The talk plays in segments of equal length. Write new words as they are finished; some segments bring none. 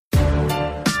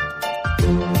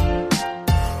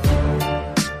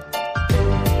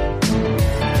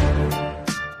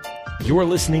You're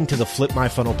listening to the Flip My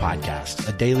Funnel podcast,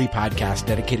 a daily podcast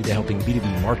dedicated to helping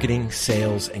B2B marketing,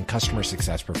 sales, and customer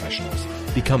success professionals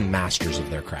become masters of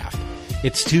their craft.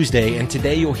 It's Tuesday, and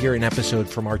today you'll hear an episode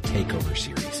from our Takeover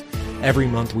series. Every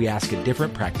month, we ask a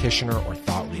different practitioner or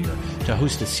thought leader to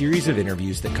host a series of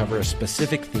interviews that cover a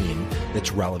specific theme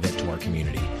that's relevant to our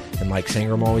community. And like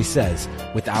Sangram always says,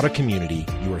 without a community,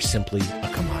 you are simply a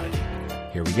commodity.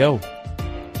 Here we go.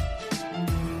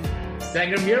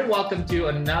 Sangram here. Welcome to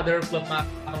another Flip My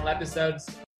Funnel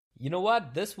episodes. You know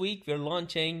what? This week we're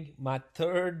launching my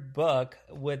third book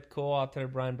with co-author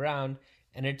Brian Brown,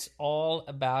 and it's all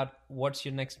about what's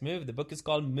your next move. The book is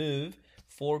called Move,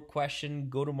 4-question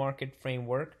go-to-market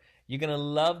framework. You're going to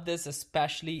love this,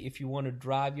 especially if you want to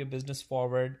drive your business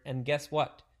forward. And guess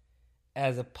what?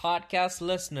 As a podcast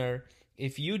listener,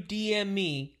 if you DM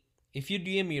me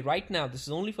right now, this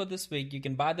is only for this week, you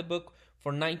can buy the book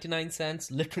for 99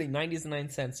 cents, literally 99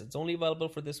 cents. It's only available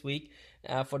for this week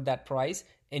for that price.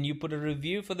 And you put a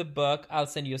review for the book, I'll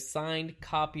send you a signed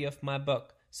copy of my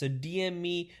book. So DM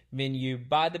me when you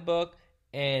buy the book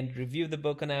and review the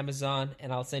book on Amazon,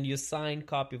 and I'll send you a signed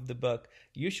copy of the book.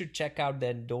 You should check out the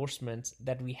endorsements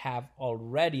that we have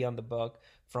already on the book,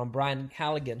 from Brian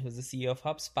Halligan, who's the CEO of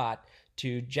HubSpot,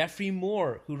 to Jeffrey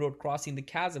Moore, who wrote Crossing the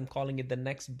Chasm, calling it the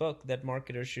next book that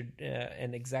marketers should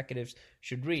and executives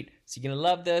should read. So you're going to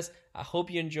love this. I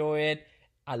hope you enjoy it.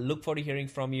 I look forward to hearing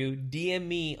from you. DM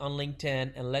me on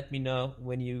LinkedIn and let me know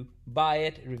when you buy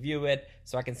it, review it,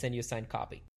 so I can send you a signed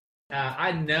copy.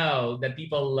 I know that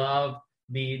people love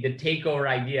the takeover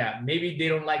idea. Maybe they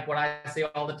don't like what I say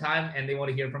all the time and they want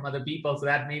to hear from other people. So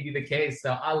that may be the case.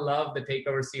 So I love the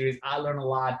takeover series. I learn a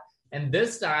lot. And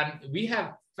this time we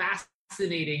have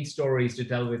fascinating stories to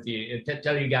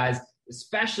tell you guys,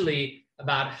 especially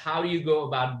about how you go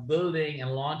about building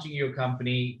and launching your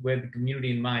company with the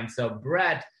community in mind. So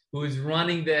Brett, who is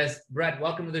running this, Brett,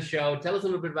 welcome to the show. Tell us a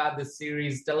little bit about this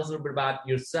series. Tell us a little bit about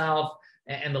yourself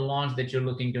and the launch that you're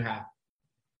looking to have.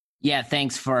 Yeah,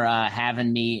 thanks for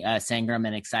having me, Sangram,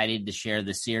 and excited to share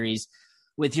the series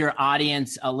with your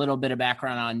audience. A little bit of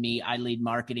background on me. I lead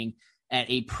marketing at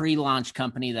a pre-launch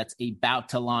company that's about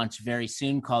to launch very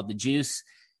soon called The Juice.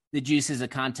 The Juice is a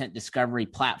content discovery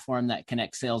platform that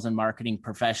connects sales and marketing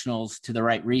professionals to the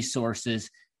right resources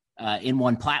in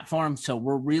one platform. So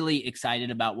we're really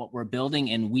excited about what we're building,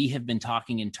 and we have been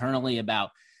talking internally about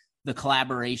the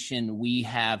collaboration we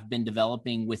have been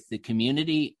developing with the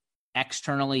community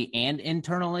externally and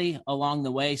internally along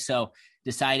the way. So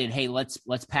decided, hey, let's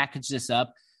package this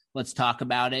up. Let's talk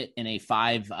about it in a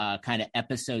 5 kind of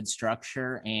episode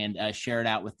structure and share it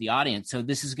out with the audience. So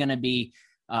this is going to be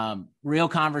real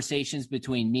conversations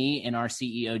between me and our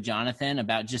CEO, Jonathan,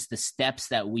 about just the steps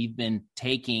that we've been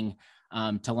taking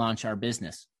to launch our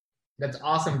business. That's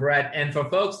awesome, Brett. And for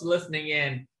folks listening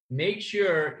in, make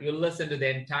sure you listen to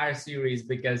the entire series,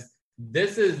 because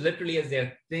this is literally as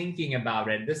they're thinking about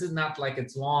it. This is not like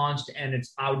it's launched and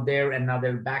it's out there and now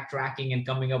they're backtracking and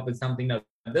coming up with something. No,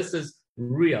 this is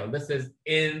real. This is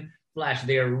in flesh.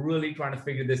 They are really trying to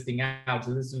figure this thing out.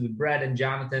 So this is Brett and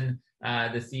Jonathan,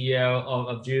 the CEO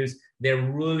of Juice.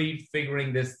 They're really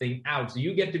figuring this thing out. So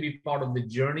you get to be part of the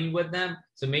journey with them.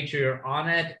 So make sure you're on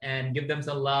it and give them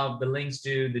some love. The links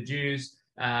to the Juice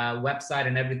website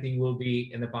and everything will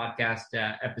be in the podcast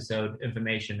episode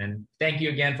information. And thank you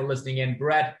again for listening in.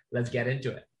 Brett, let's get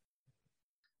into it.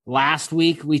 Last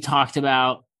week, we talked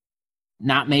about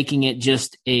not making it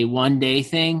just a one-day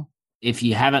thing. If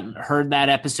you haven't heard that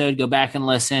episode, go back and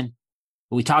listen.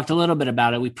 We talked a little bit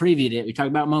about it. We previewed it. We talked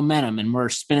about momentum, and we're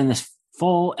spending this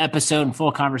full episode and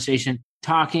full conversation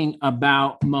talking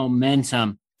about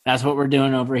momentum. That's what we're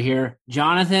doing over here.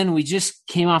 Jonathan, we just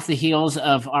came off the heels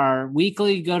of our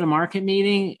weekly go-to-market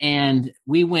meeting, and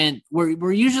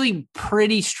we're usually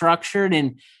pretty structured,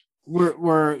 and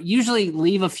we're usually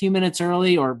leave a few minutes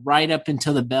early or right up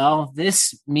until the bell.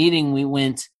 This meeting, we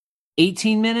went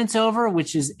 18 minutes over,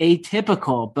 which is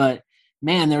atypical, but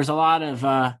man, there's a lot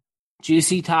of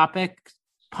juicy topic,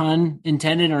 pun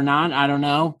intended or not, I don't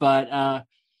know, but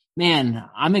man,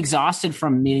 I'm exhausted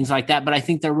from meetings like that, but I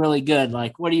think they're really good.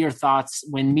 Like, what are your thoughts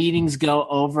when meetings go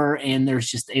over and there's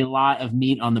just a lot of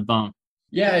meat on the bone?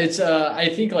 Yeah, it's I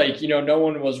think no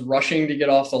one was rushing to get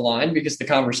off the line because the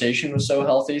conversation was so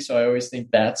healthy. So I always think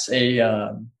that's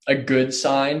a good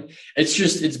sign.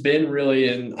 It's been really,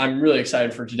 and I'm really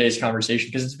excited for today's conversation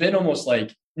because it's been almost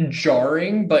like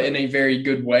jarring, but in a very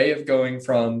good way, of going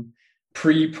from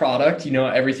pre-product,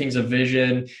 everything's a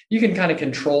vision. You can kind of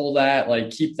control that, like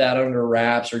keep that under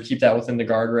wraps or keep that within the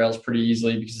guardrails pretty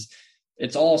easily, because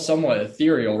it's all somewhat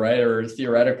ethereal, right? Or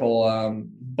theoretical.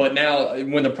 But now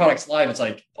when the product's live, it's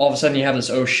like all of a sudden you have this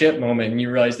oh shit moment and you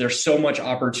realize there's so much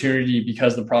opportunity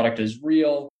because the product is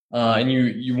real. And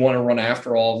you want to run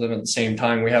after all of them at the same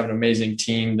time. We have an amazing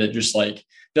team that just like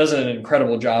does an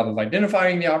incredible job of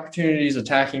identifying the opportunities,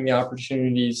 attacking the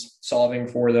opportunities, solving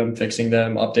for them, fixing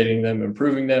them, updating them,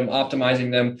 improving them,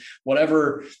 optimizing them,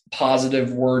 whatever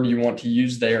positive word you want to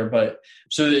use there. But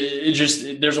so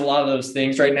there's a lot of those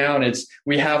things right now. And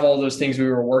we have all those things we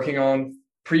were working on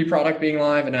pre-product being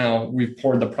live. And now we've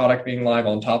poured the product being live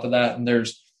on top of that. And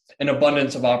there's an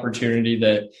abundance of opportunity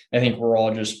that I think we're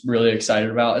all just really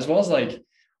excited about, as well as like,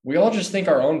 we all just think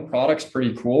our own product's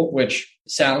pretty cool, which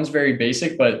sounds very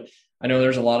basic, but I know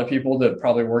there's a lot of people that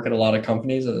probably work at a lot of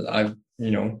companies that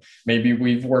maybe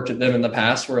we've worked at them in the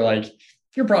past where like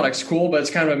your product's cool, but it's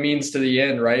kind of a means to the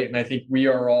end. Right. And I think we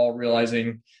are all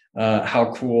realizing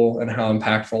how cool and how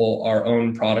impactful our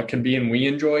own product can be. And we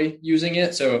enjoy using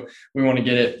it. So we want to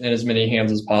get it in as many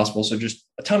hands as possible. So just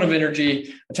a ton of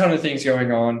energy, a ton of things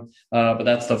going on. But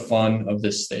that's the fun of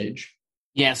this stage.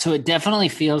 Yeah. So it definitely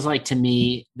feels like to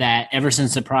me that ever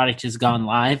since the product has gone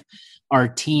live, our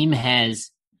team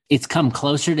it's come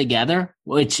closer together,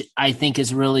 which I think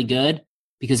is really good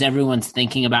because everyone's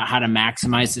thinking about how to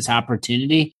maximize this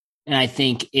opportunity. And I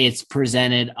think it's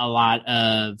presented a lot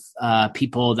of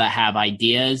people that have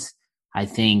ideas. I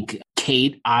think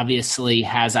Kate obviously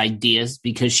has ideas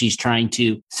because she's trying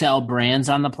to sell brands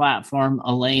on the platform.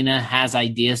 Elena has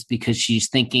ideas because she's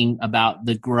thinking about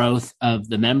the growth of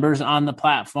the members on the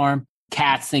platform.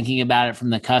 Kat's thinking about it from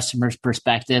the customer's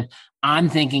perspective. I'm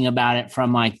thinking about it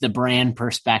from like the brand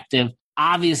perspective.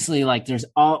 Obviously, like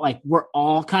we're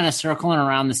all kind of circling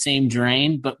around the same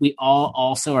drain, but we all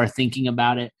also are thinking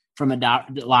about it from a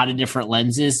lot of different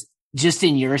lenses. Just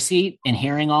in your seat and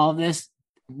hearing all of this,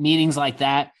 meetings like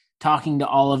that, talking to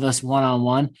all of us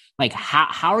one-on-one, like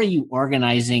how are you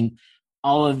organizing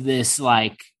all of this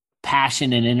like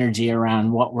passion and energy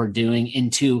around what we're doing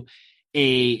into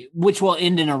which will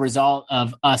end in a result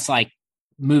of us like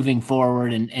moving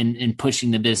forward and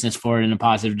pushing the business forward in a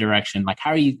positive direction? Like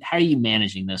how are you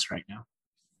managing this right now?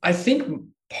 I think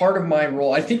part of my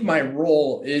role,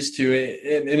 is to,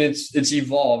 and it's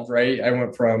evolved, right? I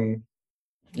went from,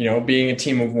 being a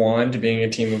team of 1 to being a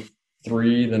team of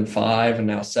 3, then 5, and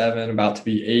now 7, about to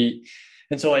be 8.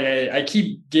 And so like I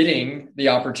keep getting the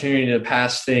opportunity to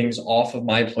pass things off of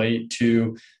my plate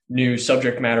to new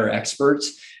subject matter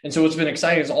experts. And so what's been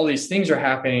exciting is all these things are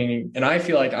happening. And I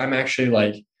feel like I'm actually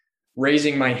like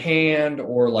raising my hand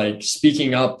or like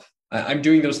speaking up. I'm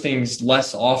doing those things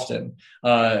less often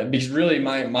because really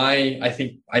I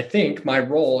think my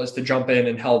role is to jump in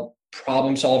and help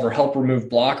problem solve or help remove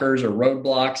blockers or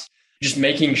roadblocks, just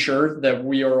making sure that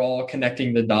we are all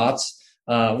connecting the dots.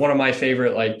 One of my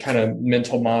favorite like kind of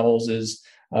mental models is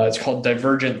it's called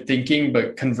divergent thinking,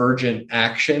 but convergent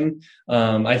action.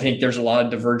 I think there's a lot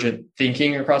of divergent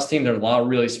thinking across the team. There are a lot of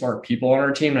really smart people on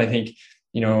our team. And I think,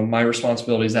 my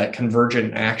responsibility is that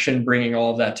convergent action, bringing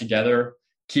all of that together,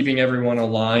 keeping everyone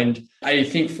aligned. I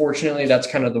think fortunately that's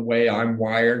kind of the way I'm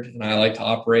wired and I like to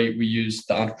operate. We use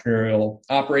the Entrepreneurial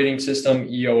Operating System,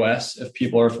 EOS, if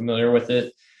people are familiar with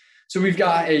it. So we've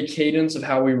got a cadence of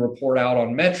how we report out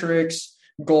on metrics,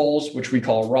 goals, which we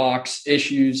call rocks,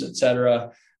 issues,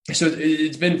 etc. So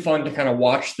it's been fun to kind of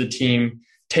watch the team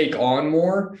take on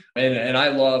more. And I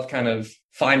love kind of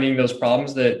finding those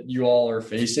problems that you all are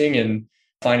facing and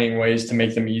finding ways to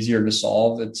make them easier to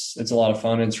solve. It's a lot of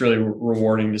fun. It's really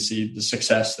rewarding to see the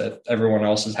success that everyone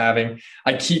else is having.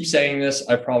 I keep saying this.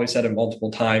 I've probably said it multiple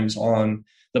times on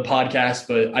the podcast,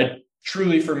 but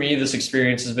truly, for me, this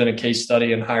experience has been a case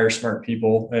study in hire smart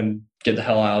people and get the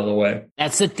hell out of the way.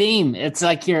 That's the theme. It's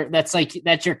like that's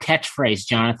your catchphrase,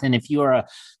 Jonathan. If you are a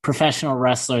professional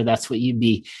wrestler, that's what you'd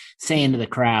be saying to the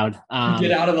crowd. Get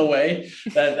out of the way.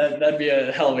 That'd be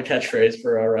a hell of a catchphrase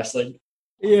for wrestling.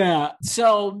 Yeah.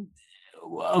 So,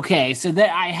 okay. So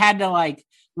that I had to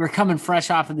we're coming fresh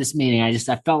off of this meeting. I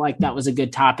felt like that was a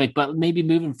good topic, but maybe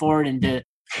moving forward into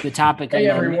the topic. Hey,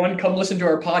 everyone, come listen to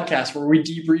our podcast where we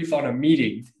debrief on a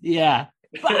meeting. Yeah.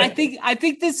 But I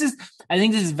think this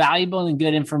is valuable and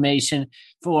good information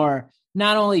for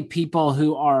not only people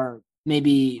who are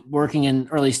maybe working in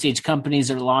early stage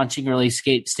companies or launching early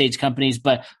stage companies,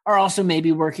 but are also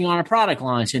maybe working on a product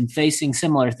launch and facing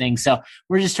similar things. So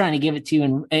we're just trying to give it to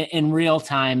you in real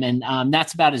time. And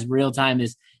that's about as real time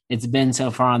as it's been so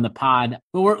far on the pod.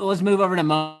 But let's move over to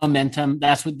momentum.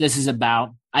 That's what this is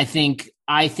about. I think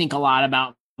a lot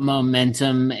about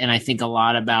momentum, and I think a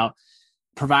lot about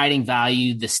providing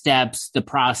value, the steps, the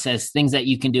process, things that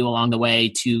you can do along the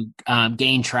way to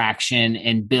gain traction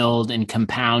and build and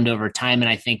compound over time. And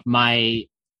I think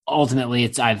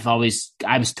ultimately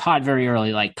I was taught very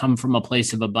early, like, come from a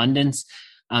place of abundance.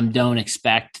 Don't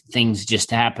expect things just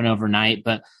to happen overnight,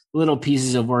 but little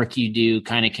pieces of work you do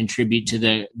kind of contribute to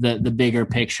the bigger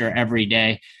picture every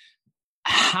day.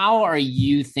 How are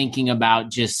you thinking about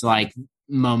just like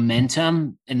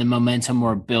momentum and the momentum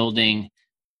we're building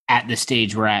at the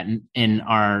stage we're at in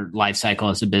our life cycle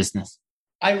as a business?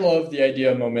 I love the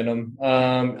idea of momentum.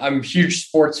 I'm a huge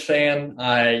sports fan.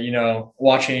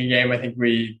 Watching a game, I think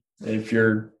if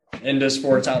you're into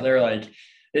sports out there, like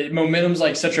momentum's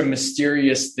like such a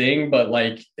mysterious thing, but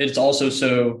like it's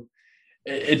also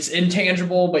it's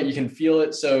intangible, but you can feel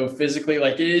it so physically.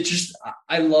 Like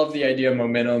I love the idea of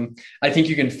momentum. I think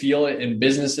you can feel it in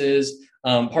businesses.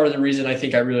 Part of the reason I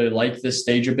think I really like this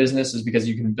stage of business is because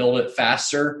you can build it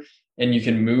faster and you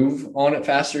can move on it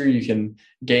faster. You can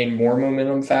gain more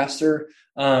momentum faster.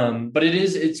 But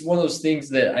it's one of those things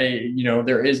that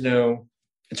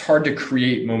it's hard to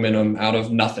create momentum out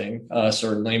of nothing,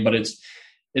 certainly, but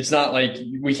it's not like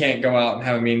we can't go out and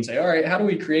have a meeting and say, all right, how do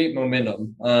we create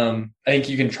momentum? I think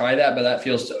you can try that, but that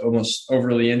feels almost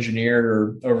overly engineered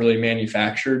or overly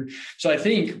manufactured. So I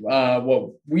think what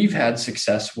we've had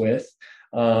success with,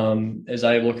 as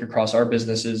I look across our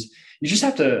businesses, you just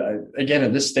have to, again,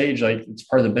 at this stage, like it's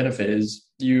part of the benefit is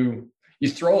you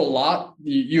throw a lot,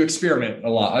 you experiment a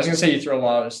lot. I was going to say you throw a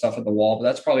lot of stuff at the wall, but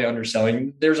that's probably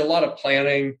underselling. There's a lot of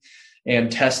planning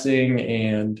and testing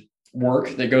and work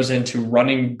that goes into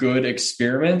running good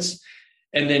experiments.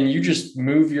 And then you just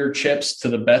move your chips to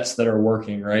the bets that are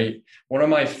working, right? One of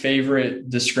my favorite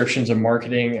descriptions of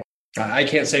marketing, I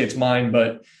can't say it's mine,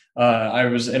 but I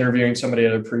was interviewing somebody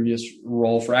at a previous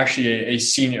role for actually a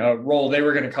senior role. They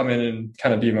were going to come in and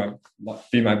kind of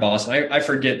be my boss. And I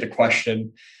forget the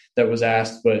question that was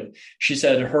asked, but she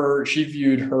said she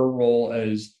viewed her role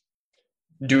as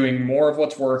doing more of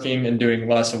what's working and doing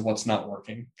less of what's not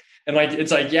working. And like,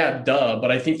 it's like, yeah, duh.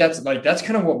 But I think that's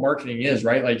kind of what marketing is,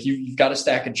 right? Like you've got a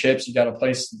stack of chips, you got to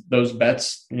place those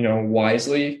bets,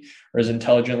 wisely or as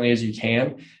intelligently as you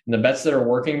can. And the bets that are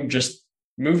working, just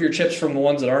move your chips from the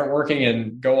ones that aren't working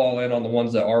and go all in on the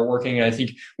ones that are working. And I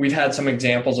think we've had some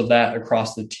examples of that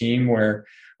across the team where,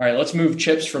 all right, let's move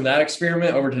chips from that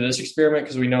experiment over to this experiment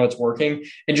because we know it's working,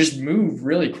 and just move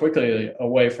really quickly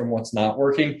away from what's not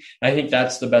working. And I think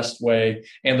that's the best way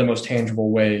and the most tangible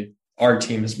way our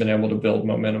team has been able to build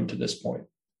momentum to this point.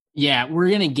 Yeah, we're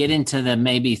going to get into the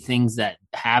maybe things that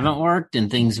haven't worked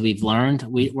and things we've learned.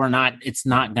 It's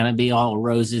not going to be all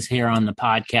roses here on the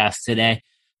podcast today.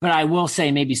 But I will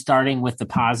say, maybe starting with the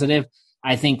positive,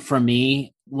 I think for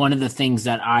me, one of the things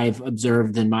that I've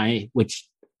observed which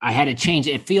I had to change,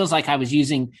 it feels like I was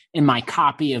using in my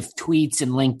copy of tweets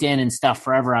and LinkedIn and stuff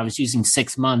forever. I was using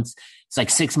 6 months. It's like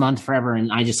 6 months forever.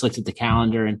 And I just looked at the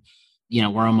calendar and,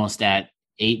 we're almost at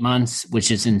 8 months,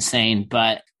 which is insane.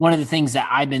 But one of the things that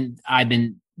I've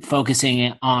been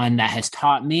focusing on that has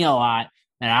taught me a lot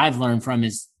that I've learned from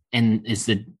is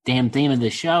the damn theme of the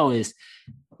show is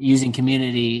using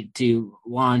community to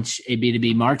launch a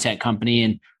B2B MarTech company.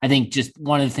 And I think just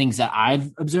one of the things that I've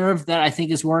observed that I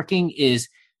think is working is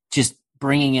just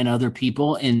bringing in other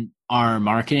people in our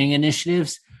marketing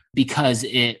initiatives, because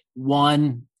it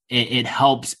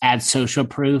helps add social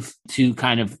proof to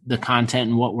kind of the content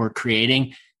and what we're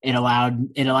creating. It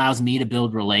allows me to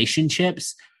build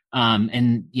relationships.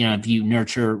 And if you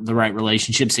nurture the right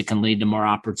relationships, it can lead to more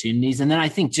opportunities. And then I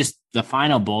think just the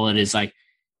final bullet is like,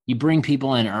 you bring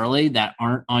people in early that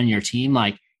aren't on your team.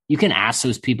 Like you can ask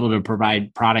those people to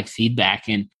provide product feedback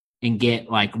and get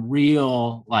like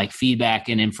real like feedback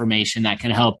and information that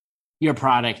can help your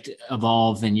product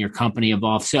evolve and your company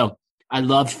evolve. So I'd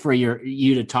love for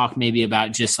you to talk maybe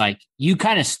about just like, you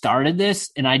kind of started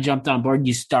this and I jumped on board.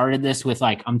 You started this with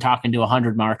like, I'm talking to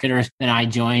 100 marketers, and I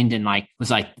joined and like,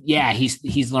 was like, yeah,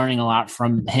 he's learning a lot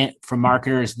from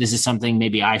marketers. This is something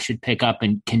maybe I should pick up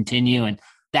and continue. And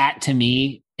that to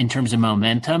me, in terms of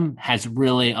momentum, has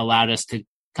really allowed us to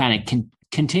kind of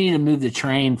continue to move the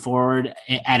train forward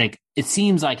it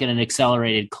seems like at an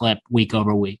accelerated clip week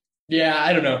over week. Yeah,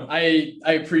 I don't know. I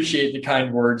appreciate the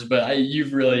kind words, but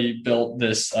you've really built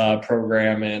this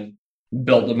program and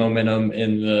built the momentum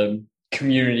in the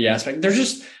community aspect. There's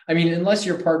just, unless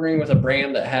you're partnering with a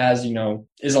brand that has,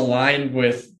 is aligned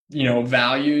with,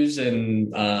 values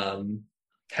and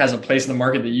has a place in the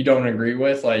market that you don't agree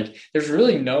with, like there's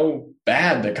really no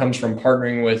bad that comes from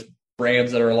partnering with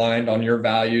brands that are aligned on your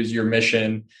values, your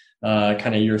mission,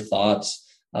 kind of your thoughts.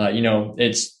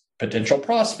 It's potential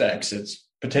prospects, it's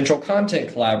potential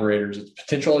content collaborators, it's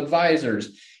potential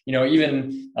advisors.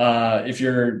 Even if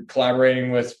you're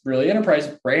collaborating with really enterprise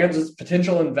brands, it's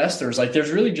potential investors. Like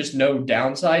there's really just no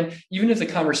downside. Even if the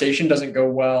conversation doesn't go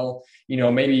well,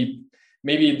 maybe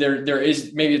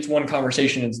it's one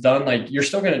conversation, it's done. Like you're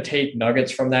still going to take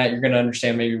nuggets from that. You're going to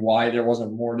understand maybe why there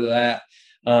wasn't more to that.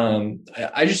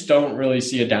 I just don't really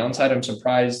see a downside. I'm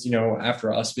surprised,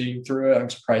 after us being through it, I'm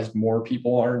surprised more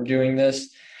people aren't doing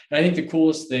this. And I think the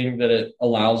coolest thing that it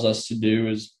allows us to do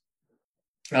is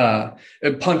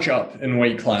punch up in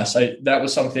weight class. That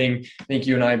was something I think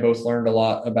you and I both learned a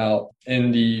lot about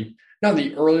in not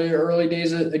the early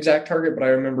days at Exact Target, but I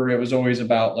remember it was always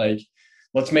about like,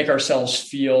 let's make ourselves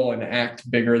feel and act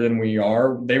bigger than we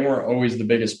are. They weren't always the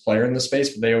biggest player in the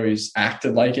space, but they always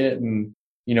acted like it and,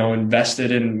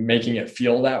 invested in making it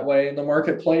feel that way in the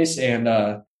marketplace. And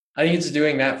I think it's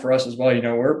doing that for us as well.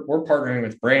 We're partnering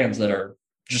with brands that are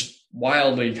just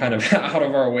wildly kind of out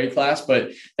of our weight class,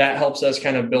 but that helps us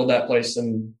kind of build that place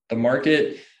in the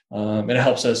market. And it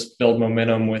helps us build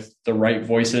momentum with the right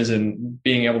voices and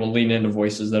being able to lean into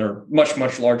voices that are much,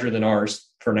 much larger than ours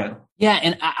for now. Yeah.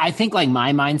 And I think like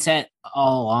my mindset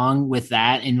all along with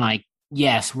that, and like,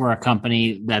 yes, we're a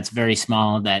company that's very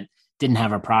small that didn't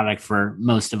have a product for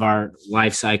most of our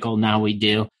life cycle. Now we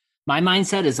do. My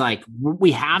mindset is like,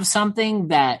 we have something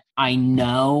that I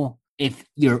know if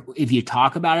you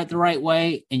talk about it the right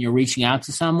way and you're reaching out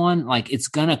to someone, like it's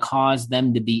going to cause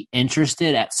them to be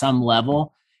interested at some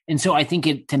level. And so I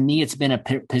think to me, it's been a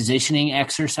positioning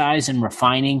exercise and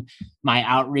refining my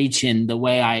outreach and the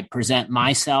way I present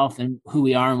myself and who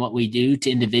we are and what we do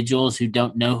to individuals who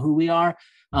don't know who we are.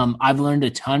 I've learned a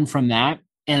ton from that.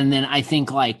 And then I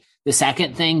think like the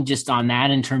second thing just on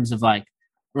that in terms of like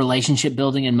relationship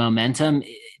building and momentum,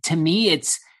 to me,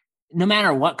 it's no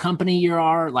matter what company you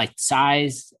are, like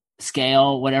size,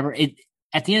 scale, whatever,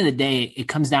 at the end of the day, it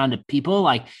comes down to people.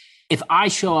 Like if I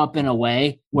show up in a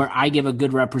way where I give a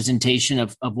good representation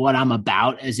of what I'm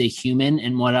about as a human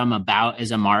and what I'm about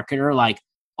as a marketer, like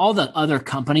all the other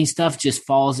company stuff just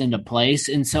falls into place.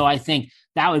 And so I think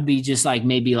that would be just like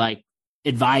maybe like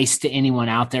advice to anyone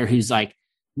out there who's like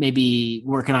maybe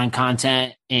working on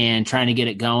content and trying to get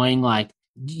it going. Like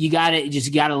you got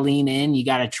to lean in, you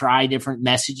got to try different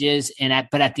messages.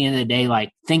 But at the end of the day,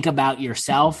 like think about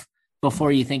yourself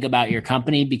before you think about your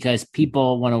company, because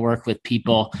people want to work with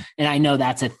people. And I know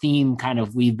that's a theme kind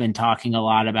of we've been talking a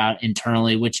lot about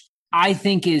internally, which I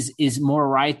think is more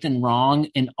right than wrong.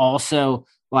 And also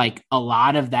like a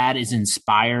lot of that is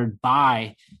inspired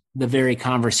by the very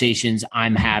conversations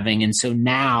I'm having. And so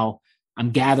now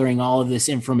I'm gathering all of this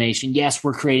information. Yes,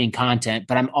 we're creating content,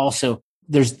 but I'm also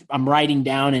I'm writing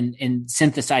down and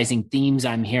synthesizing themes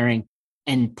I'm hearing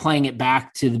and playing it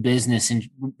back to the business. And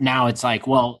now it's like,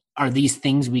 well, are these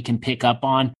things we can pick up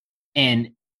on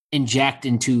and inject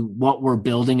into what we're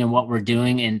building and what we're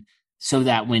doing? And so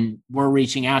that when we're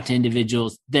reaching out to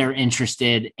individuals, they're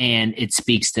interested and it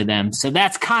speaks to them. So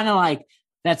that's kind of like,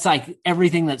 that's like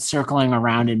everything that's circling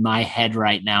around in my head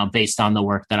right now based on the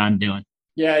work that I'm doing.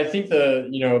 Yeah, I think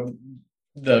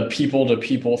the people to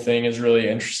people thing is really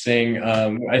interesting.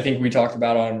 I think we talked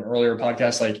about on earlier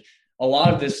podcasts, like a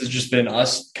lot of this has just been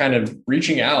us kind of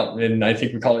reaching out, and I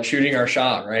think we call it shooting our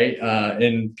shot, right?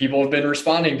 And people have been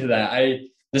responding to that.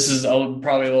 This is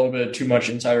probably a little bit too much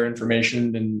insider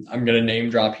information, and I'm going to name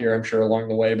drop here, I'm sure, along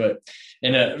the way. But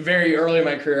in a very early in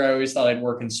my career, I always thought I'd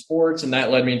work in sports, and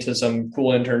that led me to some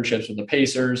cool internships with the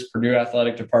Pacers, Purdue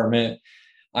Athletic Department.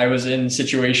 I was in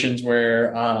situations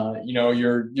where,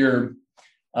 you're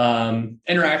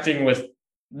interacting with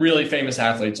really famous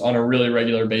athletes on a really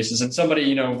regular basis. And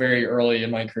somebody, very early in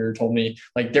my career told me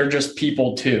like, they're just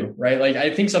people too, right? Like,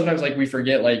 I think sometimes like we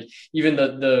forget, like even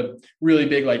the really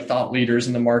big, like thought leaders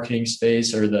in the marketing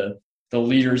space or the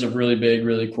leaders of really big,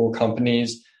 really cool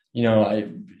companies, I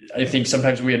think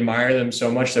sometimes we admire them so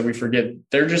much that we forget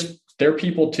they're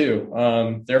people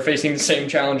too. They're facing the same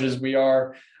challenges we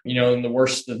are, and the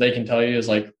worst that they can tell you is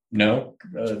like, no,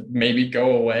 maybe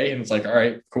go away. And it's like, all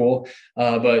right, cool.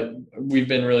 But we've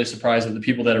been really surprised at the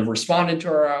people that have responded to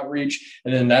our outreach.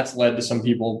 And then that's led to some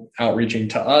people outreaching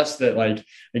to us that, like,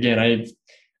 again,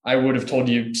 I would have told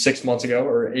you 6 months ago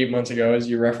or 8 months ago, as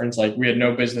you referenced, like we had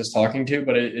no business talking to,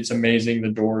 but it's amazing the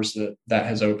doors that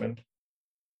has opened.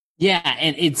 Yeah.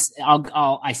 And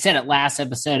I said it last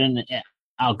episode and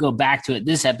I'll go back to it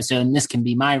this episode. And this can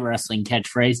be my wrestling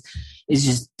catchphrase is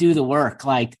just do the work,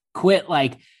 like quit,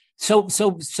 like, so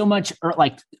much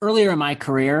like earlier in my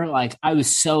career, like I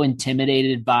was so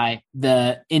intimidated by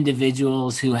the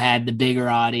individuals who had the bigger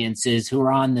audiences, who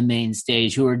were on the main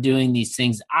stage, who were doing these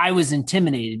things. I was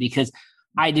intimidated because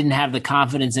I didn't have the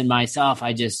confidence in myself.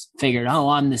 I just figured, oh,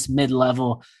 I'm this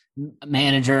mid-level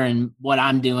manager and what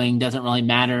I'm doing doesn't really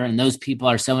matter. And those people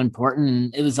are so important.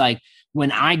 And it was like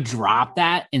when I dropped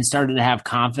that and started to have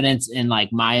confidence in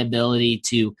like my ability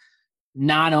to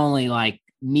not only like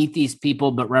meet these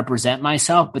people, but represent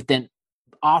myself, but then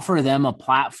offer them a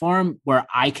platform where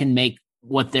I can make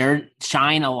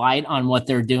shine a light on what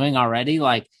they're doing already.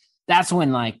 Like that's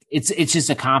when like, it's just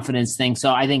a confidence thing.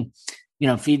 So I think,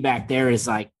 feedback there is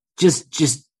like, just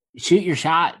shoot your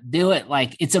shot, do it.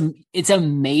 Like it's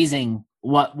amazing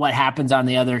what happens on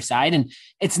the other side. And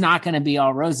it's not going to be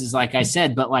all roses, like I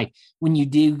said, but like when you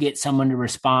do get someone to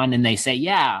respond and they say,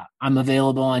 yeah, I'm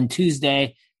available on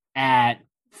Tuesday at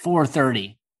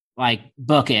 4:30, like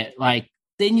book it. Like,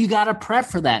 then you got to prep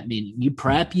for that meeting. You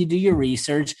prep, you do your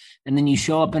research, and then you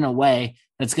show up in a way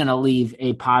that's going to leave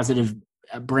a positive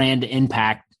brand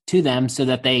impact to them so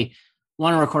that they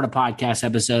want to record a podcast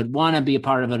episode, want to be a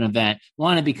part of an event,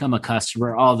 want to become a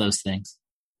customer, all those things.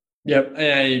 Yep.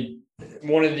 And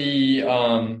one of the,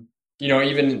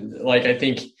 even like, I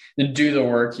think do the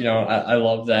work, I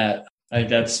love that. I think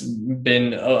that's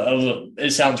been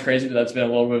it sounds crazy, but that's been a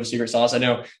little bit of a secret sauce. I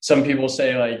know some people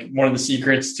say like one of the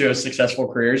secrets to a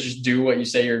successful career is just do what you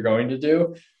say you're going to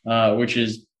do, which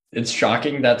is, it's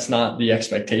shocking. That's not the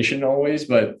expectation always,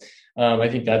 but I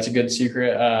think that's a good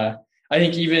secret. I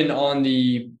think even on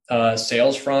the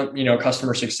sales front,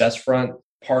 customer success front,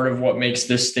 part of what makes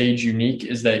this stage unique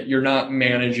is that you're not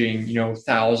managing,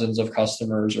 thousands of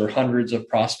customers or hundreds of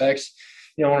prospects.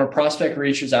 When a prospect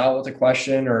reaches out with a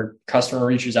question or customer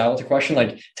reaches out with a question,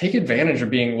 like take advantage of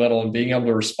being little and being able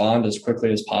to respond as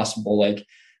quickly as possible. Like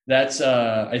that's,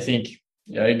 I think,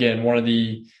 again, one of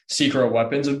the secret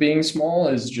weapons of being small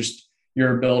is just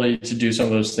your ability to do some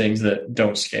of those things that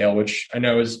don't scale, which I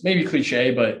know is maybe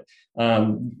cliche, but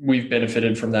we've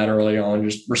benefited from that early on,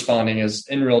 just responding as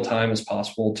in real time as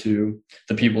possible to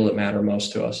the people that matter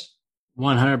most to us.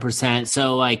 100%.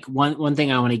 So like one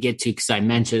thing I want to get to, because I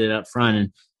mentioned it up front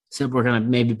and said we're going to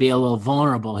maybe be a little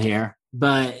vulnerable here,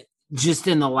 but just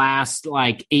in the last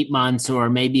like 8 months or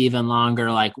maybe even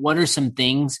longer, like what are some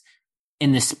things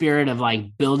in the spirit of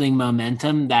like building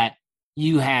momentum that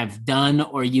you have done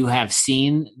or you have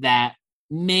seen that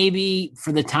maybe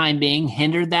for the time being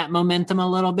hindered that momentum a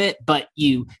little bit, but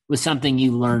was something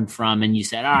you learned from and you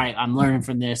said, all right, I'm learning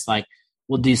from this. Like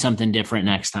we'll do something different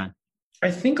next time. I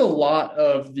think a lot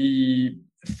of the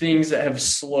things that have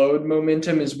slowed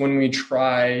momentum is when we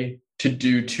try to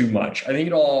do too much. I think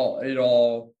it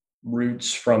all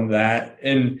roots from that.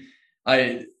 And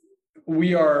our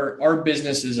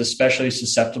business is especially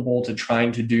susceptible to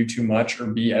trying to do too much or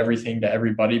be everything to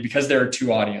everybody because there are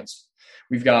two audiences.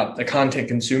 We've got a content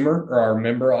consumer or our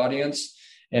member audience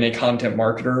and a content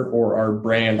marketer or our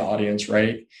brand audience,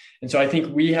 right? And so I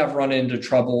think we have run into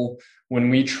trouble when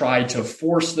we try to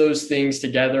force those things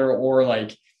together, or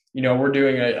like, we're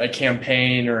doing a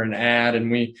campaign or an ad and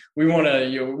we want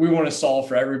to solve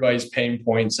for everybody's pain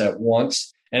points at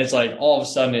once. And it's like, all of a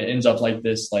sudden it ends up like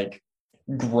this, like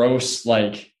gross,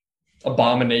 like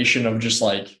abomination of just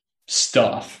like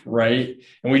stuff. Right.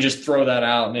 And we just throw that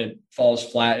out and it falls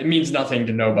flat. It means nothing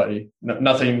to nobody,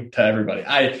 nothing to everybody.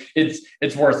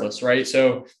 It's worthless. Right.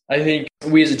 So I think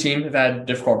we as a team have had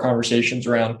difficult conversations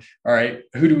around, all right,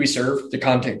 who do we serve? The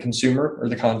content consumer or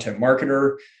the content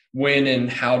marketer? When and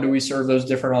how do we serve those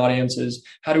different audiences?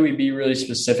 How do we be really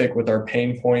specific with our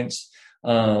pain points?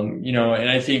 And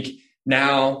I think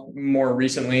now more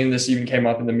recently, and this even came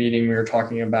up in the meeting we were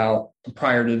talking about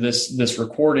prior to this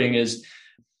recording is,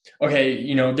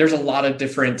 okay, there's a lot of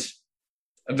different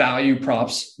value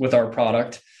props with our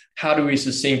product. How do we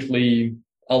succinctly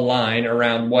align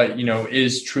around what,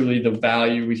 is truly the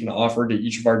value we can offer to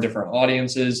each of our different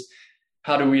audiences?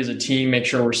 How do we as a team make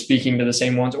sure we're speaking to the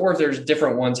same ones? Or if there's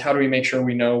different ones, how do we make sure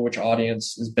we know which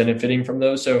audience is benefiting from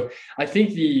those? So I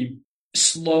think the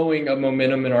slowing of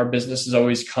momentum in our business has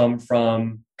always come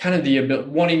from kind of the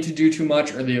wanting to do too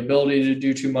much or the ability to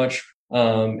do too much,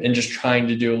 and just trying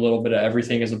to do a little bit of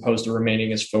everything as opposed to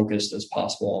remaining as focused as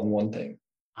possible on one thing.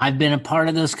 I've been a part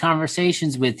of those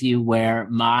conversations with you where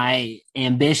my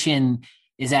ambition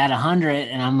is at 100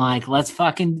 and I'm like, let's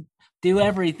fucking do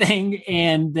everything.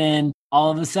 And then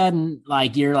all of a sudden,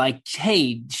 like, you're like,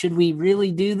 hey, should we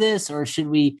really do this? Or should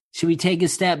we take a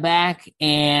step back?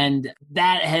 And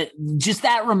just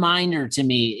that reminder to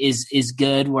me is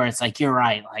good, where it's like, you're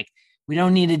right. Like, we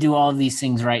don't need to do all of these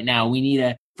things right now. We need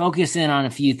to focus in on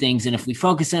a few things. And if we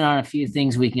focus in on a few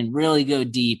things, we can really go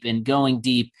deep, and going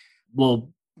deep will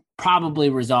probably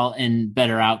result in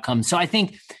better outcomes. So I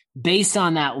think based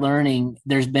on that learning,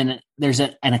 there's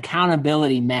an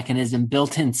accountability mechanism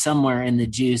built in somewhere in the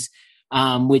juice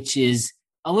which is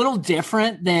a little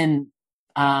different than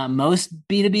most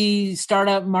B2B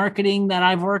startup marketing that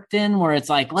I've worked in, where it's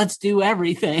like, let's do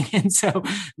everything. And so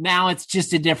now it's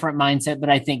just a different mindset, but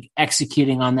I think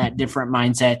executing on that different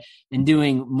mindset and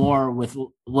doing more with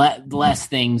less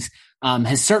things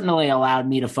has certainly allowed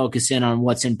me to focus in on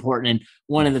what's important. And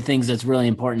one of the things that's really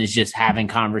important is just having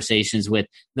conversations with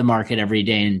the market every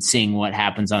day and seeing what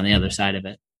happens on the other side of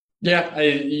it. Yeah,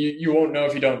 you won't know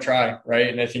if you don't try, right?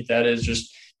 And I think that is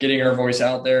just getting our voice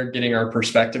out there, getting our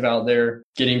perspective out there,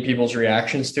 getting people's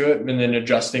reactions to it, and then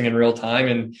adjusting in real time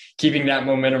and keeping that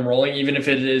momentum rolling. Even if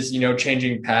it is,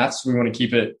 changing paths, we want to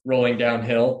keep it rolling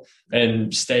downhill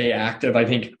and stay active. I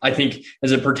think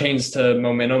as it pertains to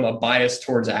momentum, a bias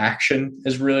towards action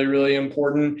is really, really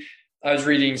important. I was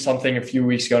reading something a few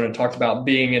weeks ago and it talked about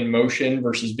being in motion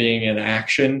versus being in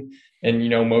action. And,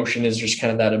 motion is just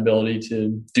kind of that ability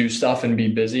to do stuff and be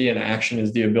busy, and action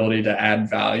is the ability to add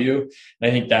value. And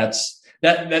I think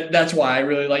that's why I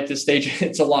really like this stage.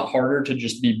 It's a lot harder to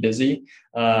just be busy.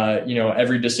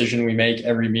 Every decision we make,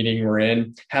 every meeting we're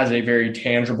in has a very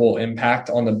tangible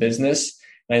impact on the business.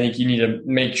 And I think you need to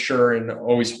make sure and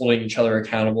always holding each other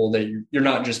accountable that you're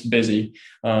not just busy.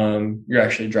 You're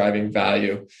actually driving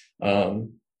value.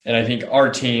 And I think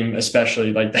our team,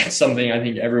 especially, like, that's something I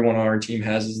think everyone on our team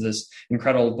has, is this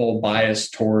incredible bias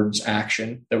towards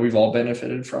action that we've all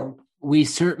benefited from. We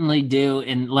certainly do.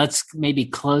 And let's maybe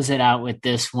close it out with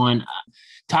this one.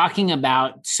 Talking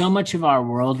about so much of our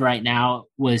world right now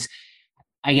was,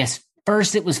 I guess,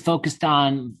 first it was focused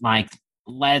on like,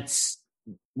 let's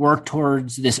work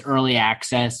towards this early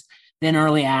access. Then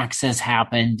early access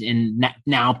happened. And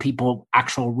now people,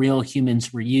 actual real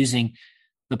humans, were using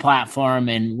the platform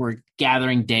and we're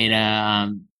gathering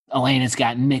data. Elena's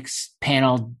got mixed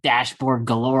panel dashboard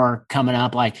galore coming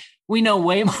up. Like, we know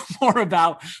way more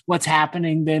about what's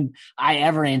happening than I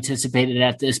ever anticipated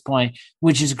at this point,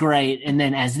 which is great. And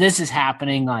then as this is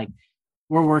happening, like,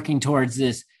 we're working towards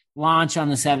this launch on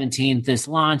the 17th, this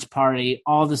launch party,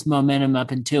 all this momentum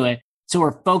up into it. So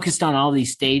we're focused on all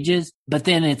these stages, but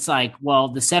then it's like, well,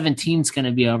 the 17th is going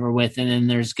to be over with. And then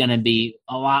there's going to be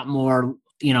a lot more,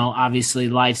 obviously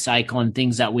life cycle and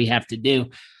things that we have to do.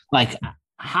 Like,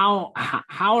 how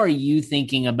are you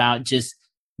thinking about just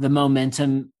the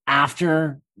momentum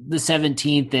after the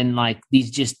 17th and like these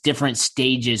just different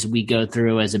stages we go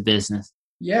through as a business?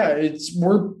 Yeah,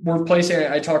 we're placing,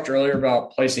 I talked earlier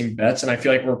about placing bets, and I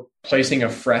feel like we're placing a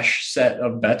fresh set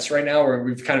of bets right now, where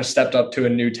we've kind of stepped up to a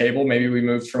new table. Maybe we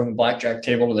moved from the blackjack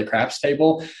table to the craps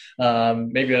table.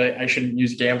 Maybe I shouldn't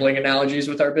use gambling analogies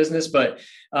with our business, but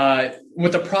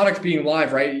with the product being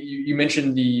live, right? You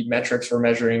mentioned the metrics we're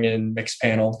measuring in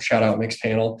Mixpanel, shout out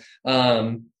Mixpanel.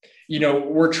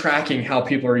 We're tracking how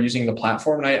people are using the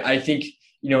platform. And I think,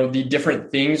 the different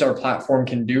things our platform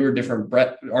can do are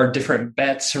different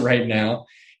bets right now.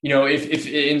 If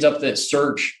it ends up that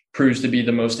search proves to be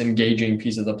the most engaging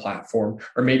piece of the platform,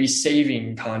 or maybe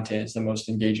saving content is the most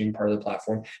engaging part of the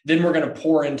platform, then we're going to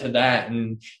pour into that.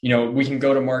 And, we can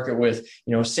go to market with,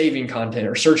 saving content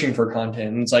or searching for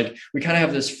content. And it's like, we kind of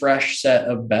have this fresh set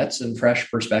of bets and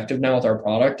fresh perspective now with our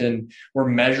product, and we're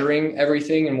measuring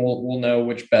everything, and we'll know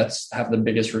which bets have the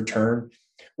biggest return.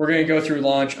 We're going to go through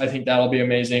launch. I think that'll be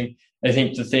amazing. I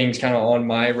think the things kind of on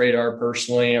my radar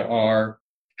personally are,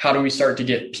 how do we start to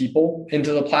get people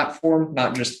into the platform,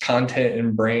 not just content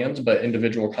and brands, but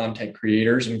individual content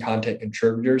creators and content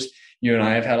contributors? You and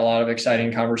I have had a lot of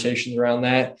exciting conversations around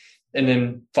that. And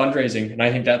then fundraising. And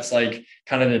I think that's like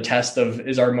kind of the test of,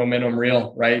 is our momentum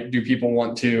real, right? Do people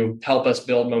want to help us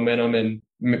build momentum and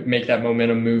make that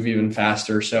momentum move even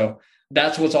faster? So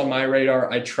that's what's on my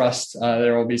radar. I trust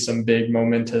there will be some big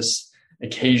momentous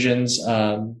occasions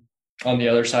on the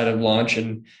other side of launch.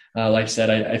 And like I said,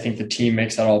 I think the team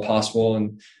makes that all possible,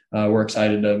 and we're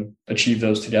excited to achieve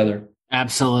those together.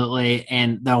 Absolutely.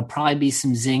 And there'll probably be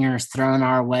some zingers thrown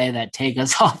our way that take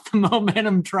us off the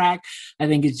momentum track. I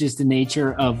think it's just the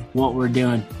nature of what we're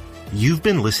doing. You've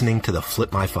been listening to the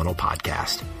Flip My Funnel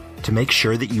podcast. To make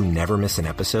sure that you never miss an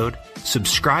episode,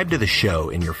 subscribe to the show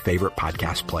in your favorite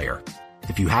podcast player.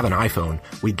 If you have an iPhone,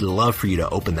 we'd love for you to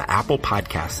open the Apple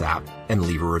Podcasts app and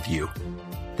leave a review.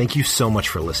 Thank you so much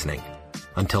for listening.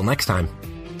 Until next time.